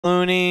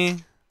Looney.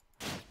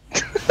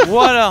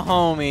 What a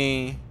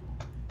homie.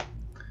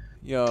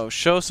 Yo,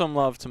 show some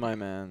love to my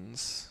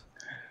mans.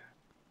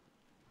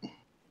 3,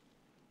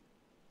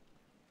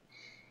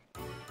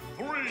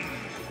 2,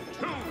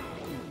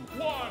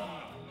 1,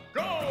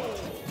 go!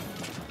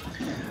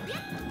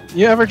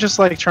 You ever just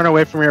like turn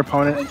away from your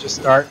opponent and just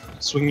start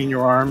swinging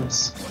your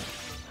arms?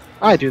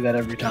 I do that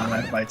every time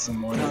I fight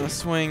someone. Gotta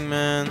swing,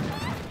 man.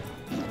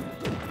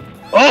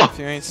 Oh! If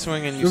you ain't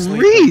swinging, you The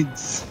sleep.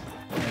 reads!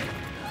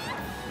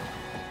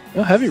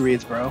 No heavy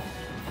reads, bro.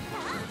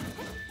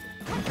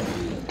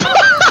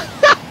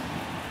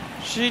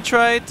 She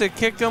tried to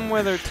kick him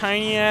with her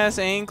tiny ass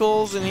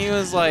ankles, and he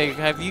was like,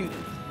 "Have you,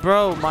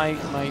 bro? My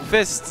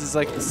fist is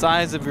like the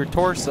size of your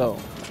torso."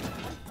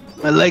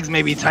 My legs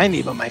may be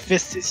tiny, but my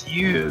fist is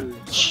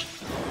huge.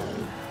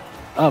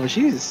 Oh, but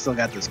she's still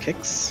got those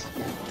kicks.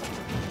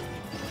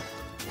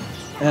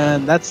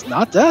 And that's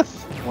not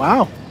death.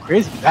 Wow,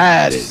 crazy.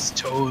 That is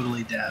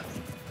totally death.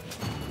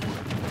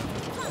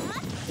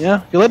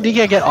 Yeah, if you let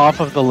DK get off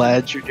of the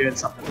ledge, you're doing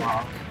something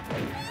wrong.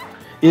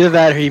 Either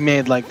that or he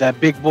made like that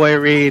big boy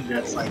read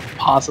that's like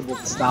impossible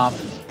to stop.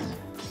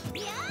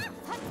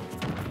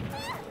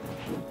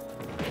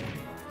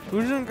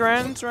 Who's in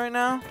Grants right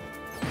now?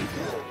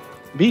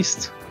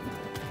 Beast.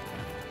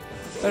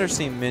 Better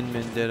see Min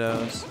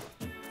Dittos.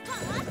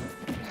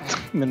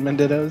 Min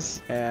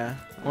Dittos. Yeah,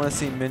 I want to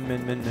see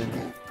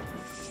Min.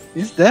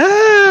 He's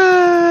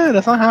dead!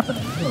 That's not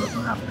happening. No, that's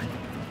not happening.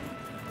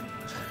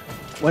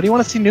 Why do you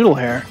want to see Noodle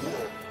Hair?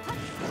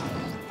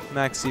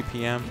 Max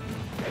CPM.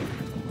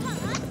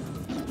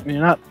 I mean,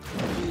 you're not...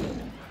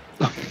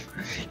 You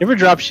ever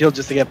drop shield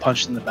just to get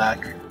punched in the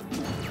back?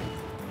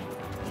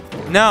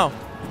 No,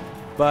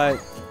 but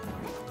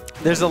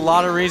there's a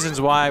lot of reasons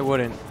why I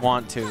wouldn't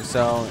want to.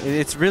 So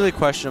it's really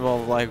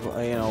questionable, like,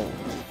 you know,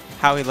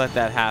 how he let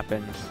that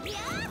happen.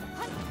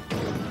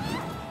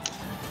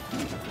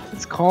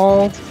 It's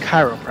called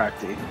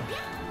chiropractic.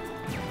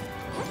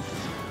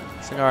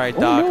 It's like, all right,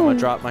 Doc, I'm gonna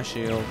drop my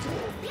shield.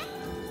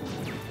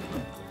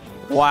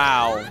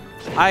 Wow,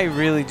 I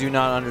really do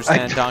not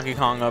understand Donkey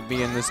Kong up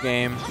B in this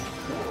game.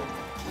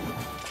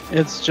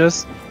 It's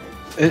just...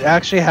 It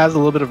actually has a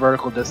little bit of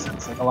vertical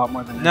distance, like a lot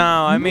more than...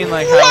 No, I mean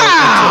like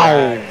how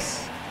it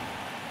interacts.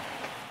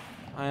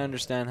 I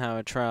understand how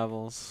it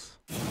travels.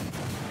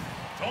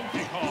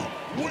 Donkey Kong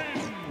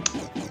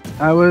wins!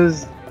 I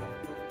was...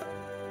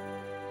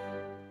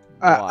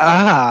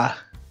 Wow.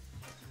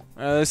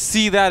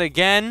 See that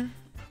again?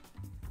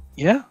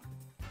 Yeah.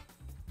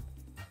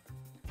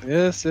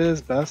 This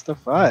is best of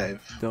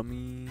 5.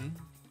 Dummy.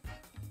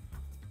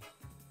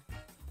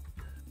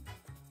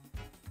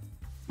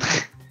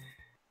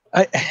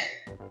 I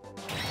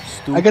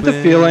get the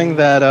feeling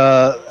that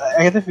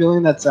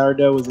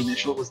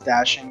SaurDeux was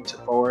dashing to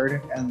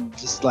forward and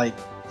just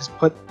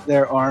put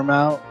their arm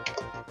out,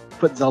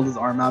 put Zelda's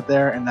arm out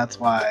there, and that's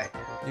why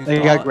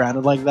they got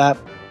grounded like that.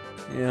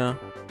 Yeah.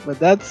 But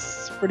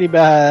that's pretty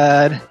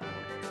bad.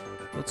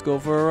 Let's go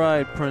for a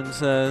ride,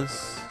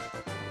 princess.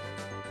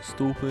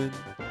 Stupid.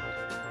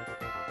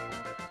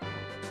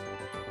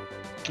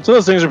 So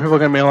those things are people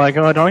gonna be like,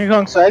 oh, Donkey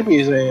Kong side B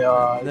is a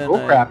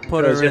bullcrap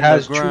because it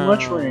has too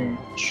much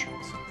range.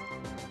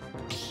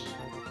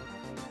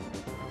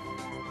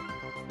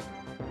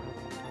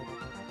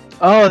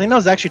 Oh, I think that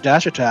was actually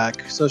dash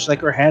attack, so it's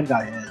like her hand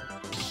got hit.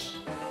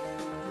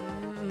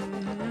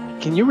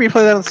 Can you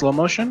replay that in slow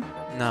motion?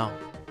 No,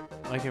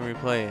 I can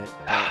replay it.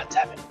 Ah,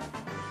 damn it.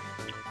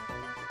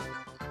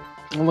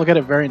 I'll look at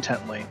it very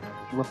intently.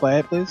 Replay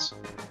it, please.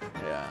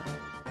 Yeah.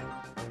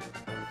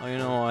 Oh, you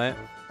know what?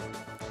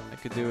 I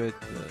could do it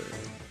the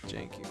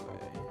janky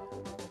way.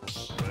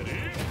 Ready?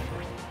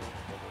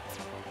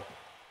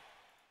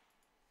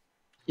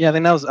 Yeah, I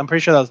think that was. I'm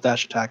pretty sure that was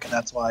dash attack, and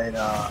that's why it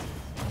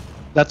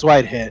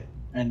hit,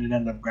 and it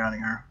ended up grounding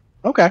her.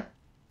 Okay.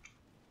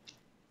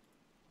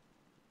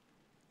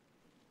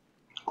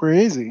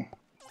 Crazy.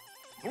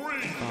 3, 2,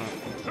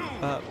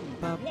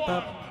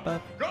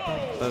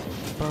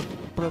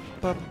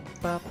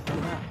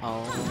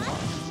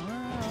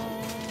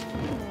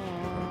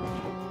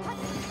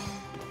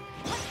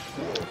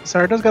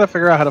 SaurDeux's got to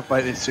figure out how to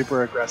fight a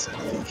super aggressive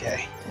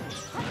DK.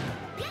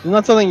 It's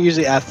not something you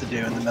usually asked to do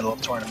in the middle of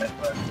a tournament,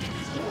 but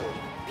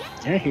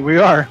yeah, here we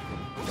are.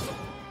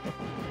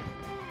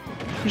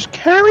 Just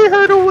carry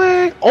her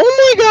away. Oh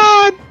my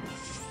god!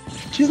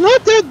 She's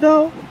not dead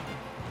though.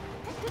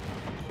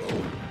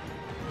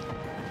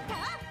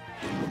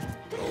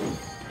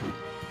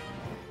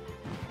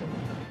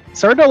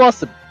 SaurDeux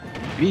lost the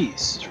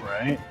beast,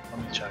 right? Let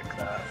me check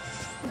that.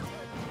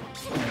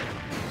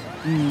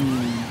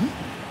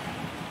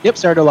 Yep,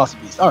 SaurDeux lost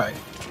the beast. Alright.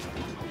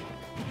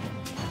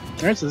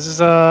 Alright, so this is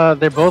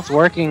they're both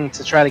working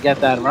to try to get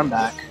that run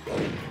back.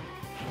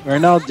 Right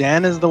now,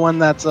 Dan is the one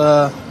that's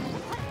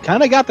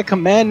kinda got the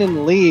command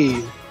and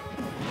lead.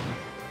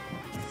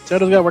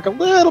 SaurDeux's gotta work a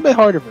little bit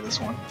harder for this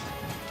one.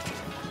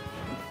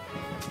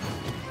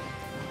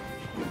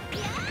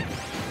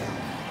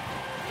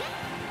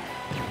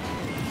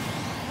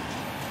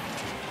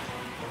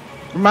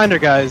 Reminder,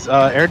 guys,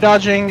 air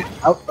dodging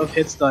out of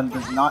hit stun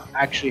does not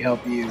actually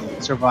help you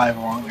survive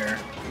longer.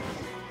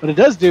 What it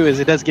does do is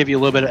it does give you a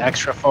little bit of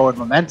extra forward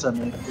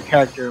momentum if your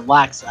character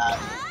lacks that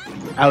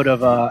out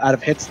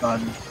of hit stun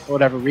for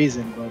whatever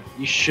reason. But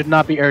you should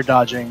not be air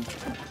dodging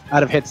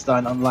out of hit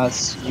stun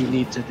unless you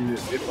need to do it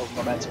for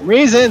momentum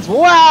reasons.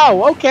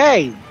 Wow.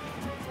 Okay.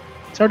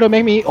 SaurDeux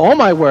make me eat all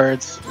my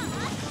words.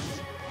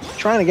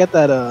 Trying to get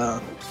that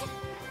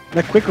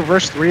that quick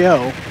reverse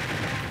 3-0.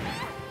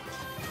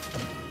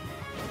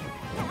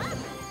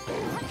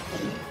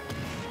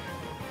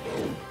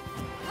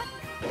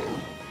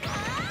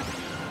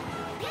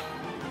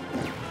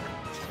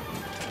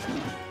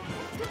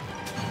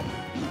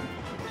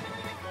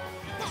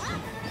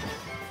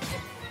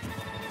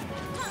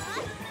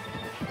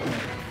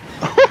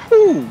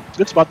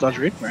 Good spot dodge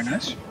read, very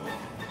nice.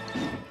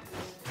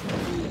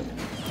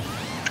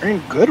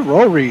 And good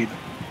roll read.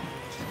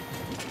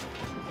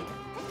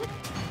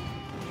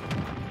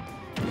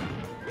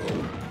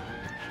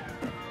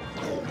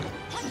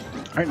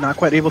 Alright, not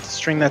quite able to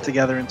string that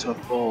together into a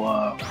full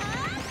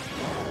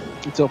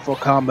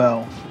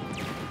combo.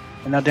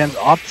 And now Dan's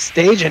off the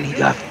stage and he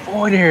got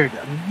forwarded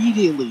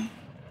immediately.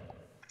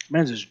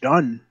 Man's just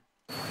done.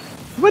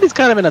 Everybody's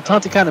kind of in a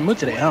taunty kind of mood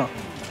today, huh?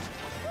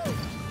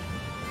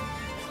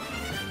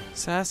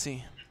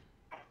 Sassy.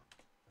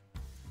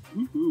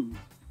 Woohoo.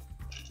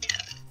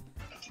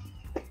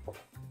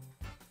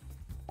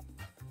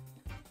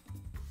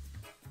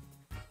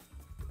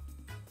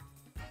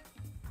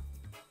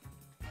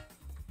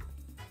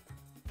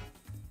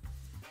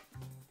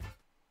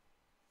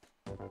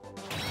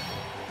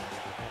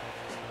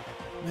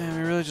 Man,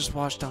 we really just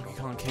watch Donkey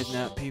Kong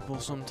kidnap people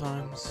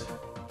sometimes.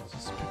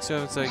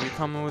 So it's like, you're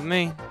coming with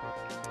me.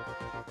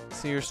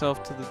 See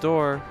yourself to the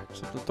door,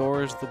 except the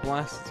door is the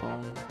blast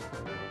zone.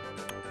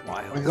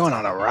 Wild. We're going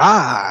on a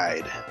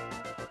ride.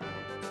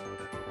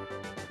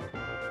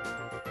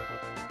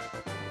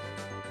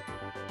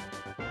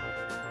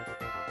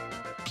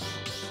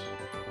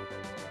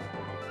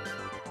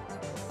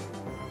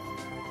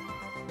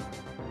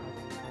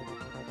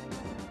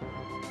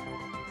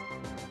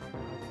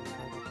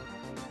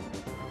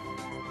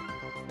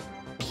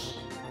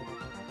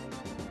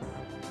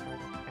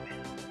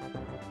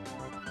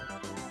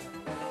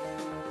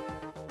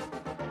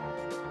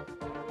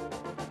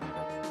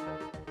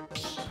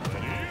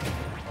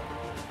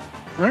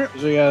 Alright,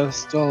 so yeah,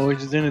 we're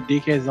just doing a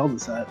DK Zelda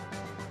set.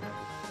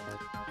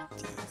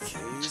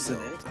 DK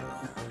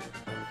Zelda.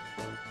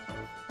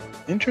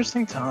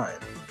 Interesting time.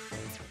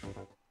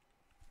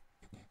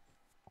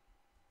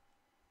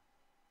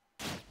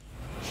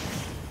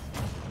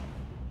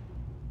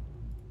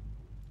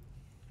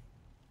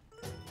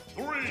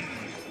 Three,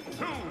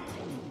 two,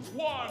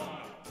 one,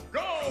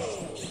 go!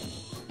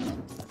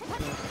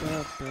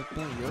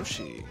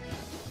 Yoshi.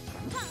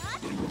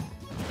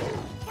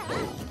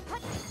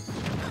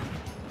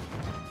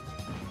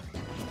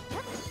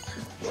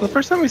 So the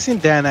first time we've seen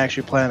Dan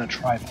actually play on a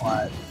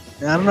tripod.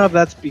 And I don't know if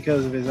that's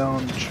because of his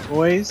own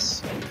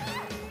choice.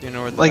 Do you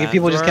know where the Like if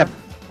people just bands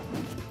kept...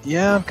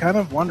 Yeah, I'm kind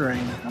of wondering.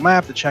 I might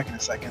have to check in a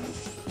second.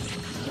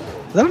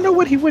 I don't know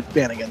what he would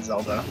ban against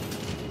Zelda.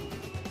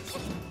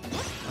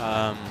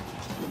 I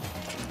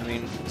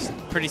mean, it's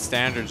pretty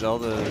standard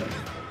Zelda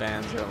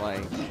bands are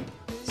like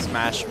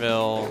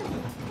Smashville,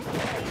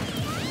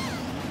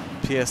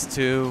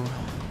 PS2.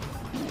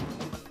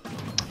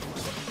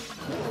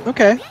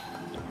 Okay.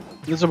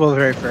 These are both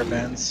very fair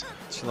bans.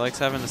 She likes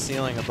having a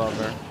ceiling above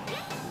her.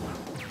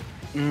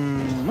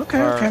 Okay,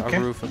 Or okay. a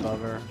roof above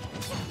her.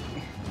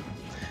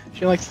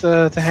 She likes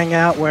to hang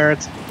out where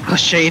it's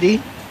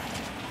shady.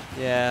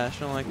 Yeah, she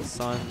don't like the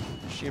sun.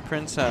 She a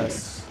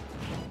princess.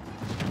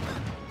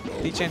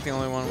 Peach ain't the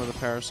only one with a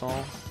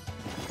parasol.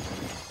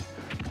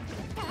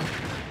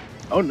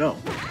 Oh no.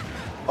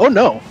 Oh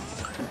no!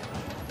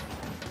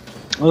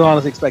 I was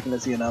honestly expecting to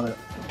see another.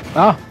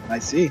 Ah, I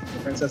see. The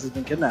princess has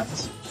been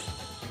kidnapped.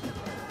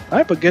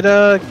 Alright, but good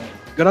on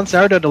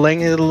SaurDeux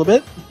delaying it a little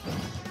bit.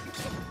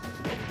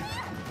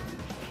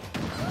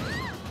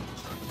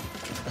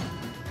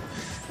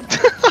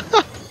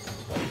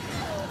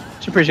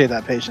 Should appreciate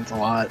that patience a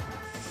lot.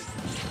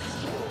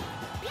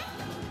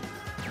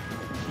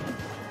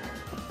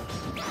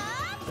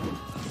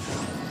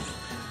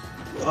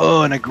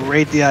 Oh, and a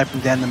great DI from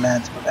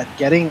DanThaMan at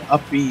getting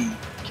up B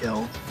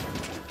killed.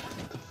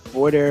 The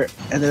forwarder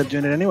ended up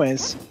doing it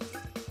anyways.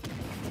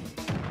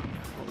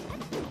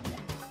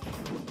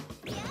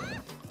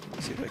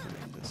 Let's see if I can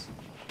make this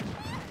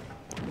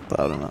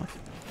loud enough.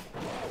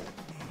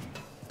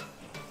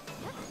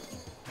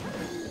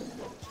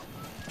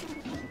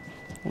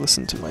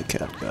 Listen to my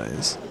cat,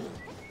 guys.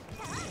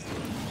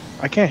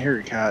 I can't hear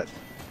your cat.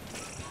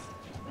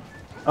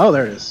 Oh,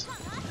 there it is.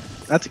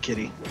 That's a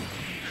kitty.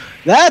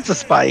 That's a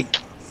Spike!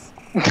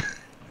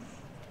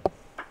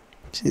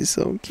 She's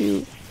so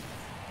cute.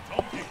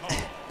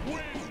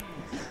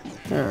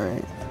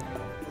 Alright.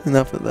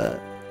 Enough of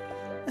that.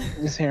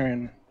 Just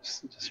hear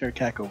a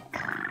cat go.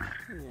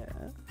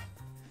 Yeah.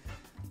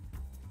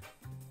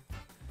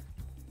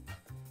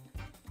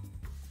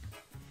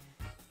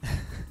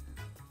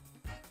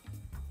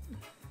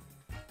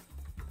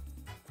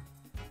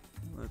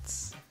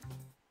 That's...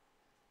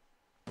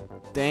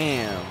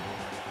 Damn.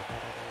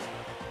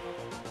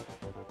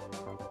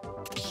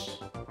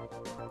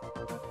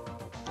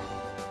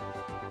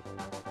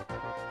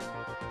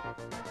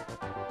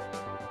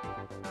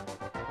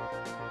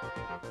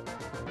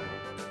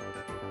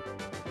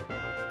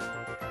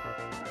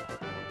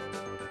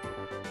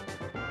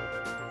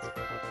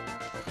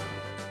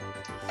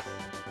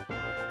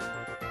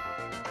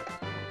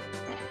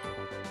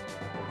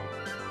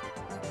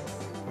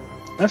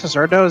 So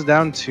SaurDeux is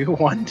down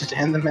 2-1 to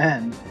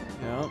DanThaMan.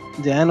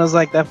 Yep. Dan was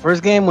like, that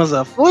first game was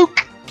a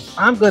fluke.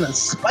 I'm gonna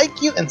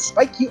spike you and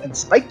spike you and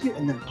spike you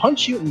and then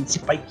punch you and then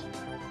spike you.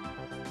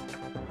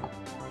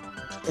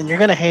 And you're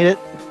gonna hate it.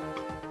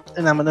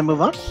 And I'm gonna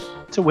move on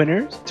to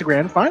winners to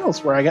grand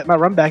finals where I get my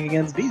run back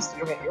against Beast.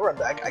 You get your run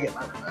back, I get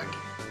my run back.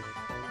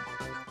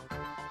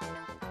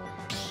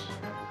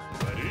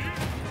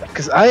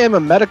 Because I am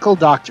a medical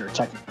doctor,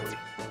 technically.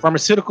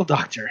 Pharmaceutical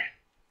doctor.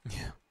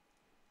 Yeah.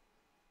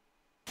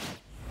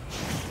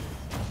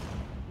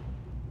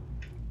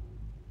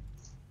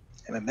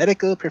 I'm a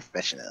medical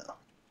professional.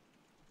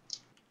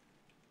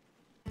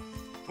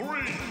 3,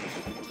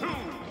 2,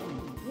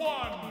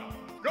 1,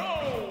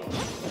 go!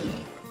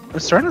 We're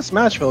starting to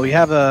Smashville. We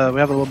have a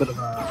little bit of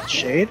a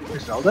shade for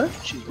Zelda.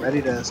 She's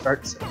ready to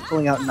start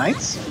pulling out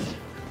knights.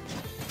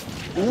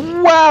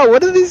 Wow,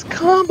 what are these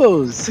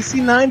combos?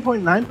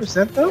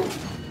 69.9% though?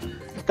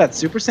 That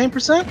Super Saiyan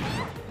percent?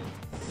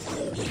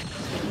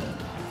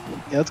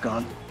 Yeah, it's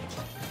gone.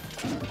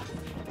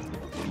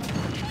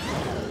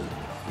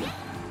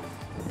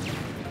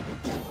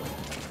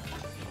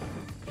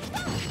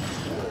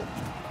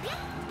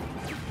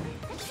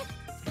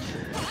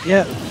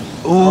 Yeah.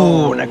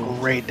 Ooh, and a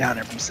great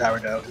downer from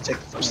SaurDeux to take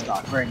the first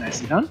stock. Very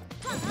nicely done.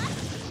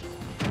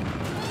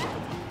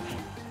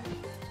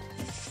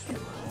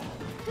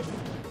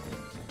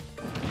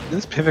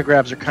 These pivot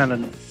grabs are kind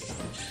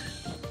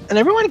of... And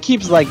everyone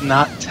keeps, like,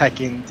 not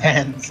teching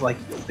Dan's, like,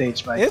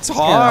 stage fight. It's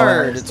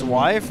hard. It's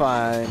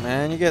Wi-Fi,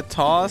 man. You get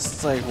tossed.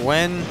 It's like,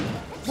 when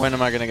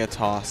am I going to get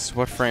tossed?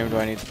 What frame do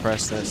I need to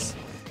press this?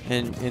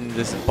 In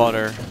this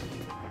butter.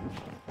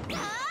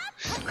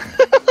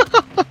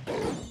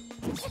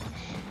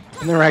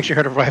 I've never actually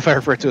heard of Wi-Fi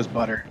referred to as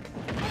butter.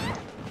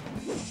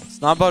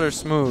 It's not butter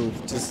smooth,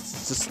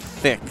 just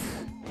thick.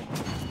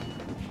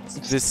 It's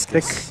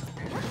viscous.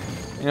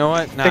 Thick. You know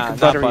what? Nah, Thick not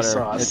buttery butter.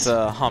 sauce. It's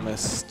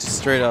hummus. Just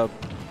straight up.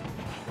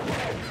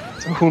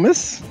 Some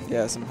hummus?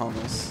 Yeah, some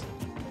hummus.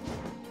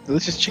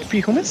 Delicious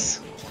chickpea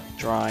hummus?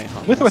 Dry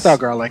hummus. With or without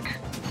garlic?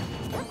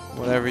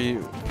 Whatever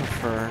you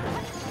prefer.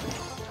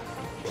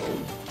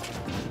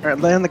 Alright,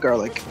 lay on the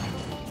garlic.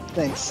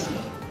 Thanks.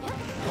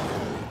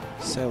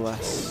 Say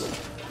less.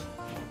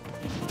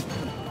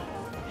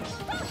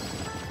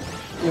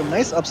 Yo,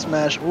 nice up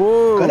smash.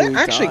 Whoa, Gonna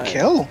actually died.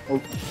 kill.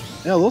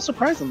 Yeah, a little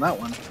surprised on that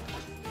one.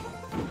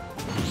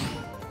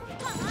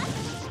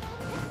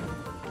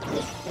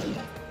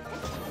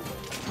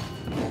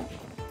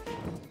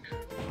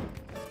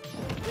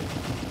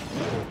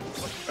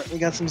 Alright, we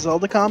got some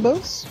Zelda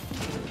combos.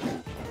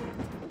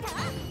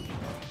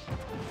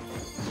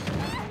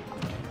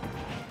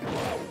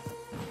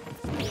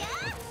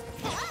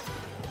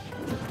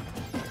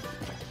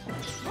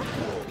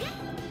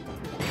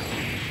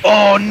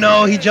 Oh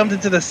no, he jumped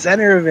into the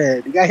center of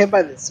it. He got hit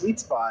by the sweet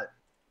spot.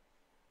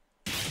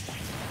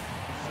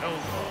 Zelda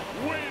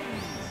wins!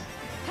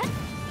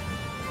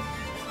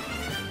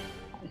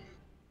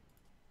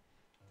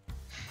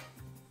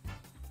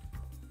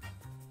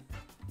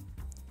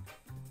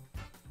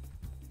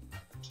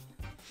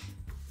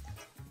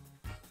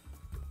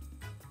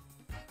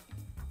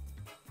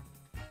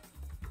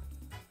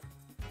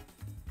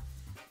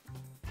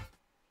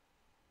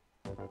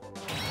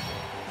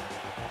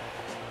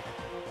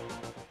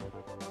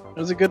 It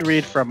was a good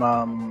read from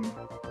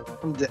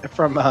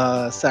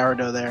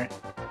SaurDeux there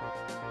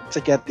to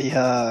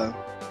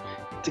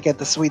get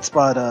the sweet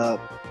spot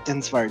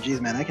inspire. Jeez,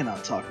 man, I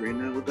cannot talk right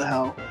now. What the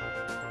hell?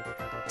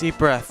 Deep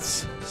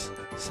breaths.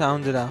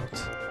 Sound it out.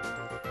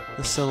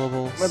 The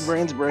syllables. My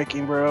brain's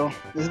breaking, bro.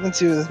 It's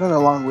been a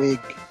long week.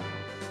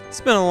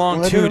 It's been a long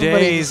Why did 2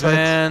 everybody days, decide-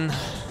 man.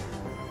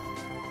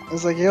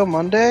 It's like, yo,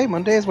 Monday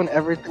is when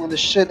everything, when the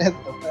shit hits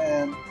the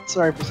fan.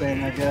 Sorry for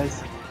saying that,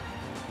 guys.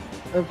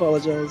 I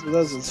apologize,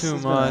 but Too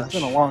much. It's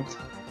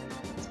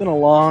been a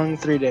long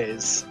 3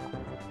 days.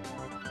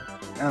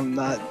 I'm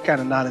kind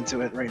of not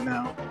into it right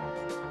now.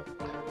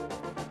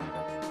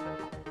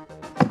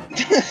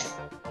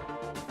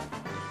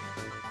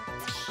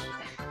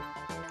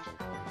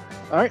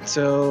 All right,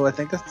 so I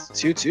think that's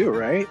 2-2,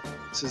 right?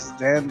 This is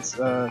Dan's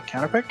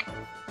counterpick.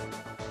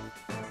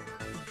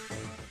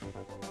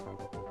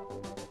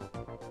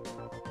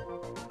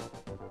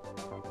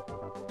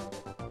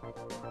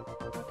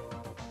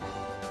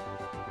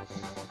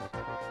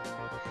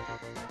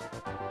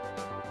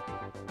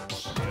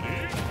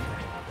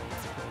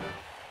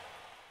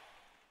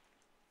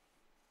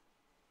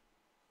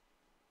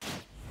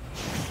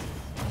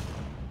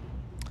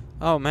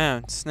 Oh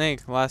man,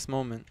 Snake, last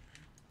moment.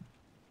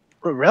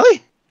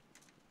 Really?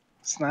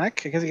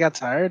 snack? I guess he got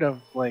tired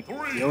of like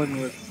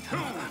dealing with.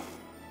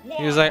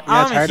 He was like, Yeah,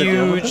 I'm tired of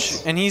dealing with huge,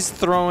 this? and he's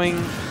throwing.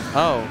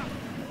 Oh,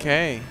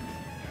 okay.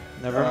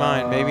 Never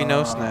mind. Maybe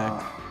no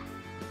snack.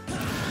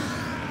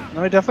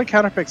 No, he definitely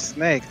counterpicked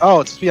Snake. Oh,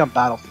 it's to be on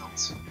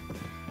battlefields.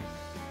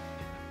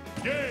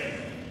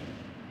 Game.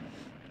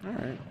 All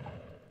right.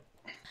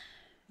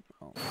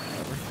 Oh,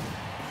 whatever.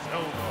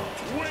 Zelda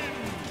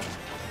wins.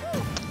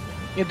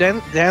 Yeah,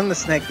 Dan the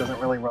Snake doesn't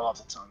really roll off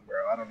the tongue,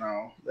 bro. I don't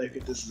know. Like,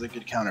 if this is a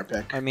good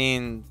counterpick. I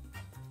mean,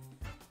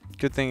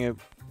 good thing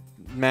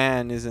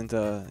man isn't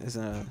a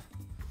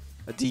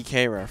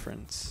DK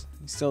reference.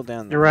 He's still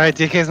down there. You're right.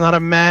 DK's not a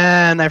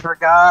man. I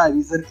forgot.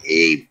 He's an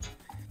ape.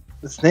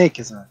 The Snake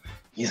he's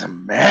a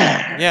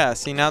man. Yeah.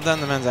 See, now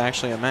DanThaMan's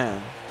actually a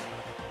man.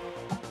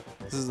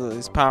 This is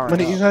his power. But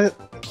he's got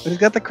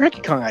the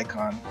Cricky Kong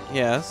icon.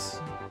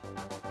 Yes.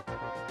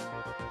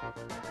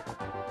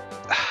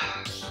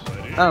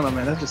 I don't know,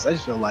 man. I just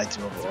feel lied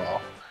to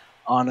overall.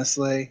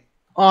 Honestly.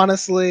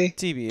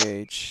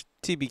 TBH.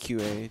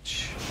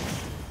 TBQH.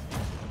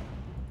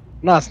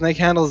 Nah, Snake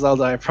handles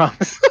Zelda, I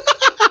promise.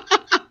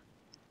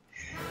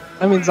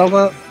 I mean,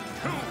 Zelda.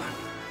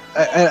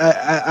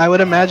 I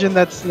would imagine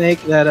that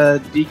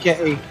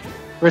DK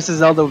versus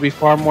Zelda would be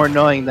far more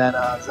annoying than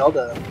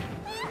Zelda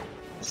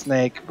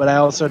Snake, but I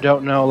also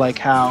don't know like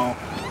how.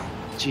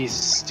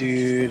 Jesus,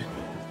 dude.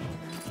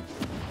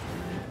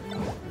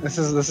 This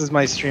is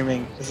my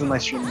streaming. This is my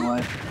streaming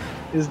life.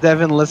 This is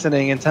Devin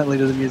listening intently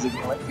to the music,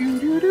 being like.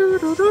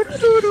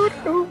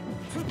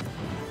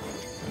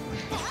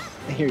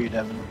 I hear you,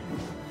 Devin.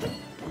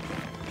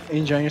 Are you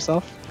enjoying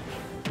yourself?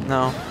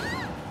 No.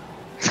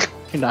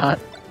 You're not.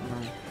 No.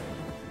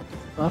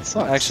 Oh, that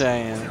sucks. Actually, I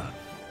am.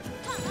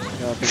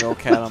 Got a big old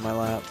cat on my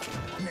lap.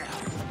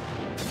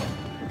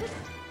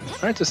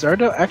 Alright, so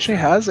SaurDeux actually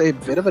has a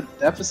bit of a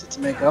deficit to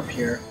make up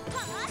here.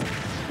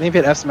 Maybe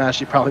at F Smash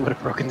he probably would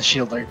have broken the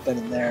shield right then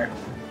and there.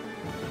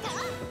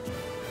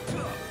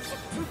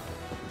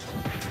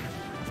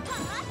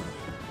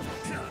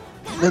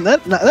 And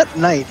that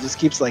knight just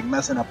keeps like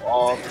messing up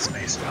all the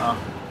space now.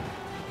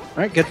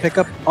 Alright, good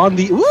pickup on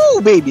the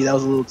ooh baby, that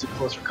was a little too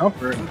close for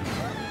comfort.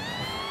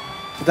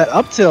 But that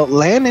up tilt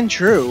landing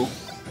true.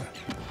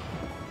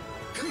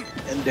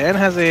 And Dan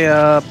has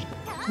a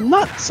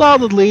not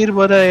solid lead,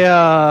 but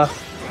a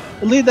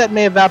lead that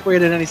may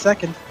evaporate at any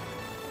second.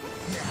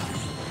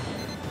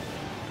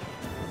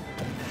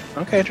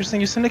 Okay,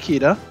 interesting use of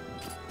Nikita.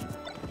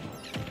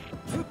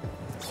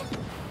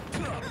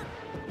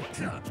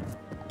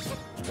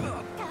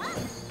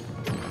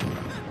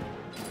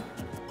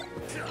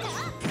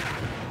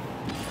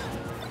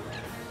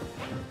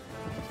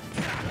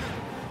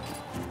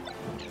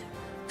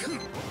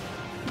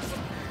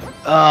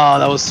 Oh,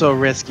 that was so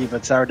risky,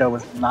 but SaurDeux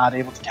was not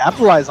able to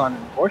capitalize on it,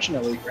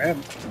 unfortunately for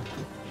him.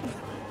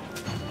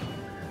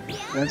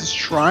 And just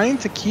trying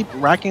to keep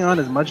racking on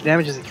as much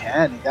damage as he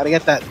can. You gotta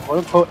get that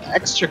quote-unquote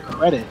extra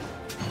credit.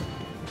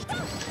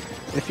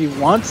 If he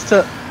wants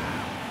to...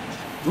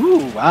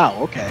 Ooh, wow,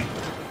 okay.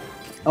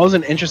 That was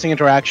an interesting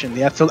interaction.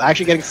 The F tilt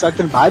actually getting sucked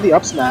in by the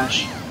up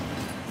smash.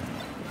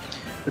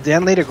 But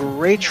Dan laid a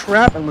great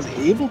trap and was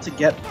able to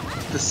get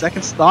the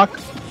second stock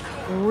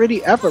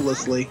pretty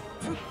effortlessly.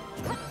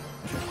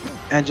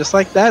 And just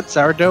like that,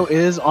 SaurDeux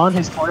is on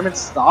his tournament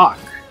stock.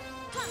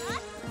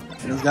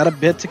 And he's got a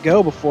bit to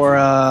go before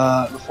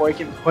he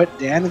can put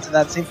Dan into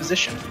that same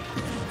position.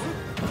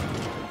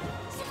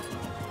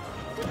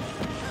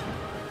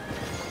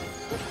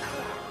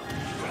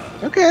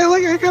 Okay,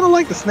 I kind of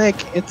like the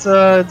Snake. It's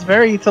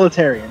very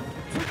utilitarian.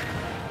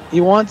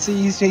 He's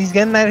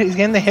getting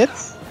the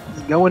hits.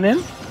 He's going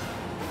in.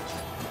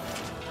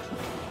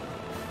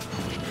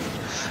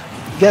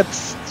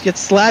 Gets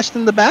slashed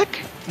in the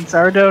back. And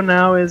SaurDeux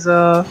now is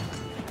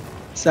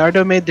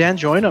SaurDeux made Dan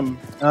join him.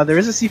 There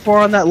is a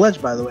C4 on that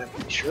ledge, by the way. I'm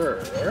pretty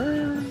sure.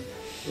 Well,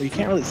 you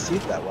can't really see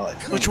it that well. I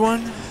think. Which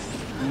one?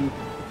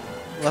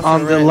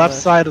 On the left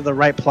side of the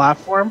right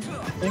platform,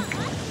 I think.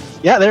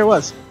 Yeah, there it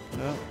was.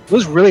 Oh. It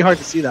was really hard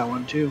to see that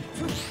one too.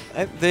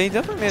 They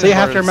definitely made So it you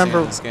have harder to remember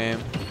see in this game.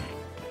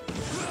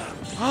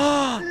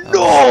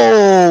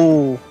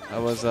 No!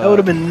 That would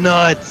have been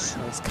nuts.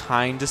 That was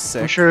kind of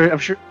sick. I'm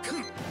sure.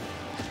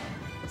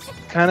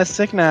 Kind of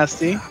sick,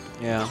 nasty.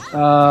 Yeah.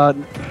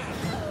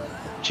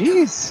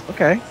 Jeez.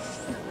 Okay.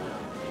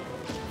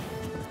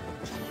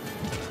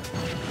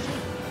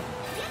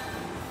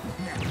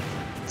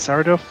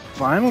 SaurDeux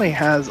finally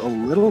has a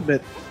little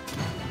bit.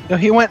 You know,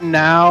 he went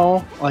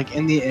now, like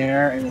in the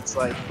air, and it's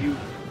like you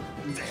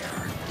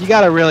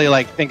gotta really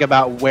like think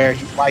about why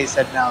he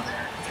said now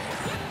there,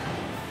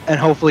 and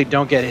hopefully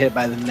don't get hit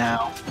by the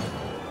now.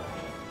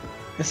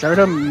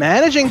 SaurDeux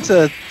managing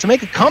to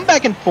make a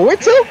comeback in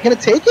forward tilt? Gonna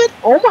take it?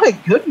 Oh my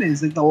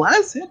goodness, like the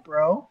last hit,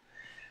 bro.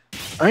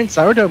 Alright,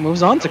 SaurDeux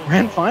moves on to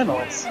Grand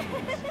Finals.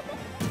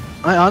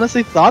 I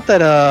honestly thought that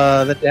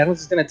that Dan was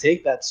just gonna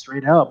take that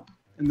straight up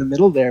in the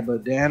middle there,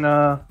 but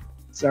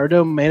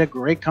SaurDeux made a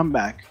great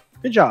comeback.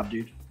 Good job,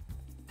 dude.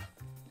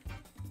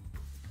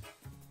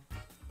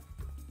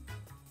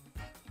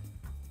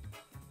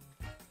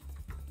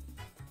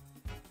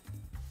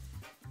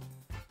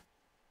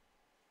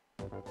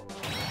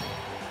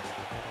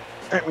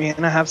 Alright, we're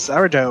gonna have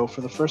SaurDeux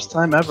for the first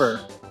time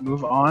ever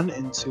move on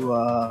into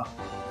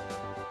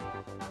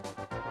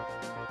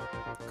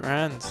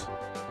Grands.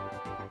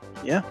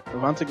 yeah,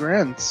 move on to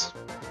Grands.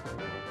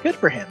 Good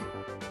for him.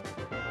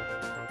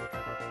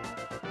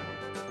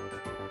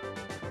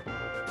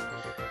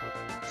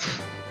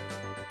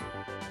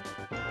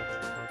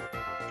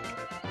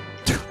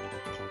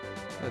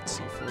 That's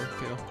C4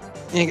 kill.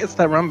 Yeah, he gets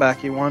that run back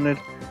he wanted.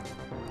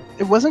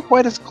 It wasn't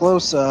quite as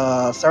close.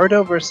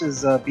 SaurDeux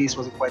versus Beast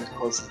wasn't quite as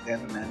close as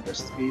DanThaMan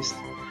versus Beast.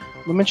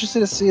 I'm interested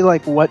to see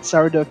like what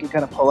SaurDeux can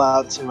kind of pull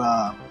out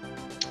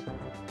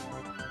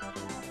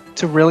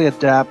to really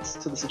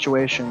adapt to the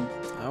situation.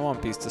 I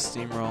want Beast to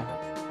steamroll.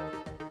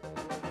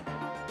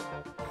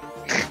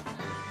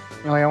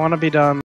 Like, I want to be done.